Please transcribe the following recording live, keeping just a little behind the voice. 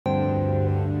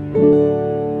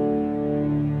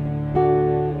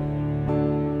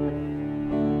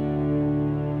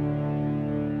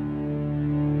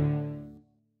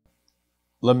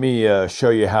let me show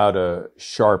you how to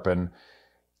sharpen,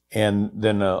 and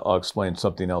then I'll explain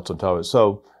something else on top of it.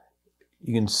 So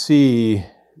you can see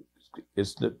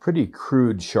it's the pretty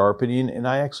crude sharpening, and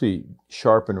I actually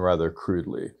sharpen rather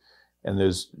crudely. And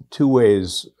there's two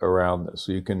ways around this.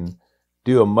 So you can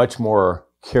do a much more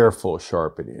careful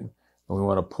sharpening. And we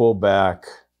want to pull back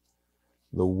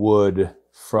the wood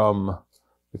from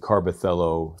the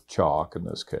Carbothello chalk in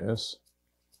this case.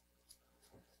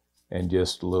 And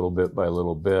just little bit by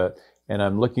little bit. And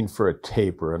I'm looking for a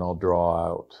taper, and I'll draw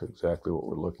out exactly what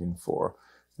we're looking for.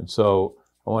 And so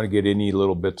I want to get any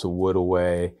little bits of wood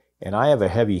away. And I have a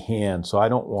heavy hand, so I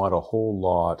don't want a whole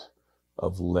lot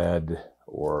of lead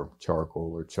or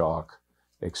charcoal or chalk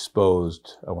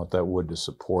exposed. I want that wood to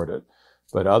support it.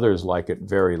 But others like it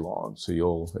very long, so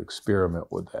you'll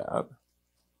experiment with that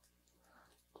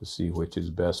to see which is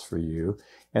best for you.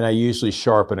 And I usually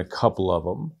sharpen a couple of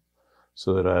them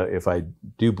so that if I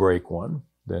do break one,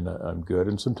 then I'm good.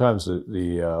 And sometimes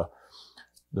the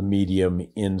medium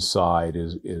inside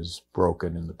is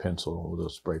broken in the pencil. It'll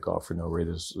just break off for no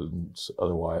reason.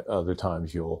 Otherwise, other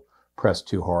times you'll press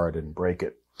too hard and break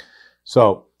it.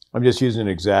 So I'm just using an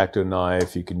X-Acto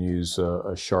knife. You can use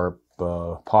a sharp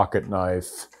pocket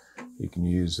knife. You can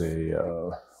use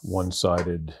a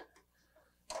one-sided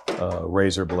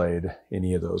razor blade.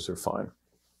 Any of those are fine.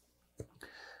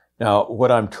 Now,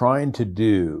 what I'm trying to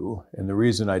do, and the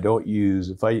reason I don't use,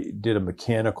 if I did a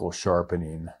mechanical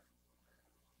sharpening,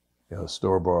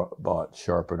 store-bought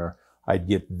sharpener, I'd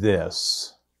get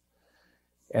this,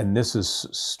 and this is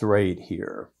straight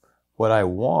here. What I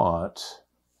want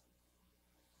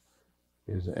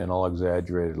is, and I'll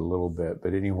exaggerate it a little bit,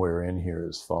 but anywhere in here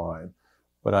is fine.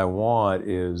 What I want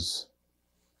is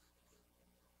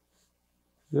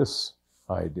this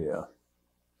idea.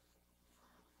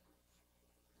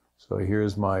 So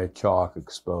here's my chalk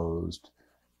exposed.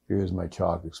 Here's my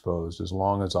chalk exposed. As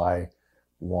long as I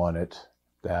want it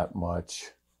that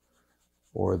much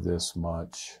or this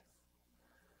much,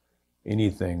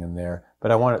 anything in there.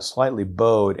 But I want it slightly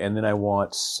bowed, and then I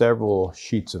want several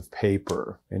sheets of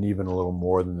paper, and even a little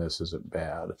more than this isn't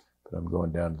bad. But I'm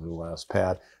going down to the last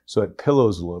pad. So it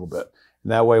pillows a little bit.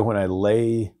 And that way when I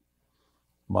lay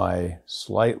my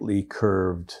slightly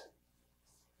curved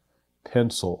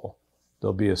pencil,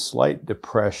 there'll be a slight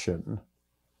depression,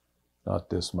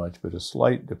 not this much, but a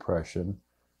slight depression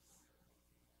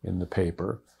in the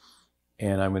paper.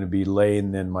 And I'm going to be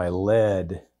laying then my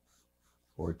lead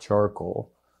or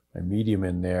charcoal, my medium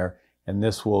in there, and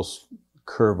this will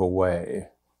curve away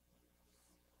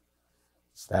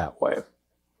that way.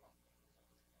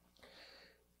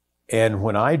 And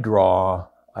when I draw,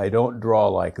 I don't draw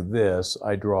like this,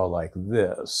 I draw like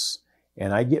this.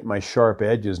 And I get my sharp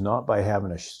edges not by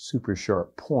having a super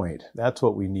sharp point. That's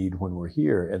what we need when we're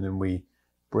here. And then we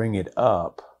bring it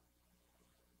up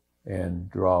and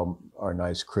draw our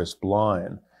nice crisp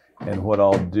line. And what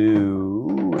I'll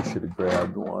do, I should have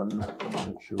grabbed one, I'm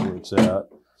not sure where it's at.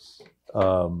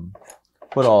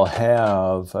 What I'll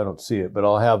have, I don't see it, but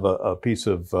I'll have a piece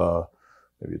of,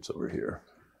 maybe it's over here.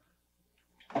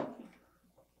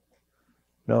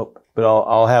 Nope, but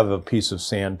I'll have a piece of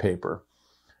sandpaper.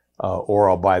 Or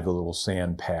I'll buy the little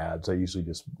sand pads. I usually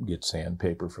just get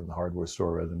sandpaper from the hardware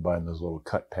store rather than buying those little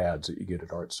cut pads that you get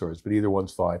at art stores, but either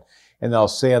one's fine. And I'll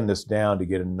sand this down to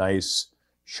get a nice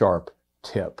sharp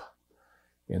tip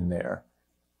in there.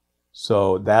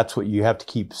 So that's what you have to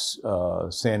keep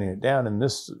sanding it down. And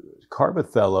this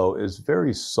Carbothello is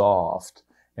very soft,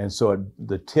 and so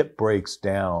the tip breaks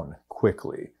down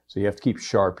quickly. So you have to keep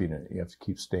sharpening it. You have to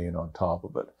keep staying on top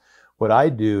of it. What I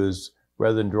do is,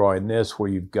 rather than drawing this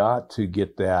where you've got to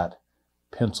get that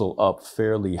pencil up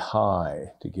fairly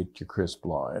high to get your crisp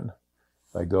line,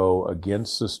 if I go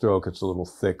against the stroke, it's a little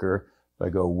thicker. If I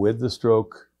go with the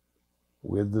stroke,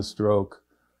 with the stroke,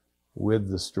 with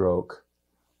the stroke,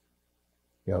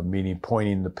 meaning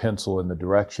pointing the pencil in the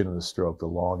direction of the stroke, the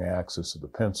long axis of the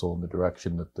pencil in the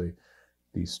direction that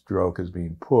the stroke is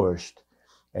being pushed,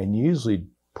 and usually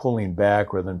pulling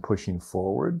back rather than pushing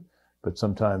forward. But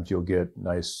sometimes you'll get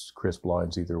nice crisp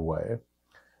lines either way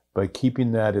by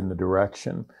keeping that in the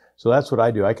direction. So that's what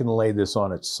I do. I can lay this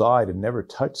on its side and never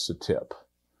touch the tip.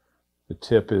 The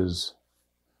tip is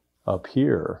up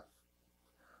here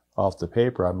off the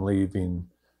paper. I'm laying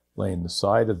the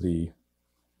side of the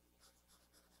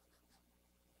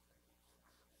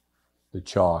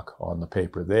chalk on the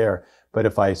paper there. But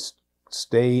if I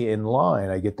stay in line,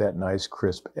 I get that nice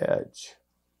crisp edge.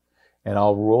 And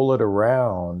I'll roll it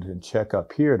around and check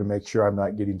up here to make sure I'm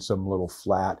not getting some little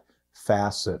flat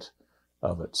facet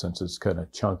of it, since it's kind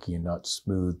of chunky and not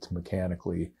smoothed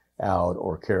mechanically out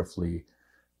or carefully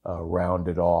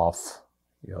rounded off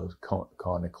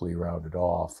conically rounded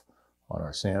off on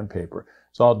our sandpaper.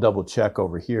 So I'll double check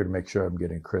over here to make sure I'm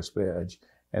getting a crisp edge,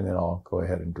 and then I'll go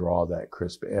ahead and draw that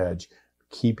crisp edge,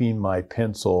 keeping my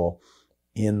pencil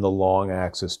in the long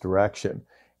axis direction.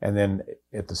 And then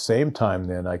at the same time,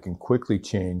 then I can quickly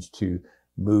change to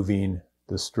moving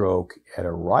the stroke at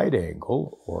a right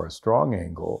angle or a strong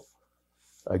angle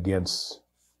against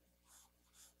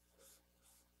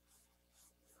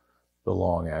the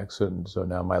long axis. And so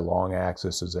now my long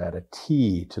axis is at a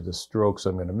T to the strokes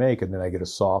I'm going to make, and then I get a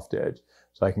soft edge.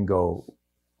 So I can go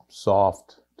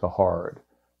soft to hard,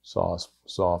 soft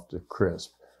to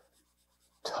crisp,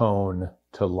 tone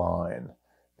to line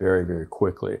very, very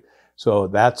quickly. So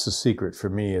that's the secret for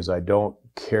me, is I don't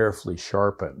carefully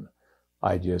sharpen.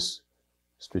 I just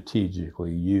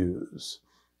strategically use.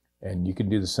 And you can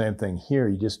do the same thing here.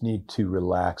 You just need to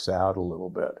relax out a little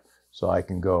bit. So I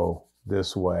can go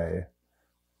this way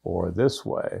or this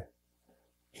way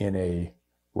in a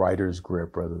writer's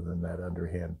grip rather than that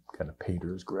underhand kind of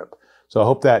painter's grip. So I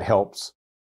hope that helps.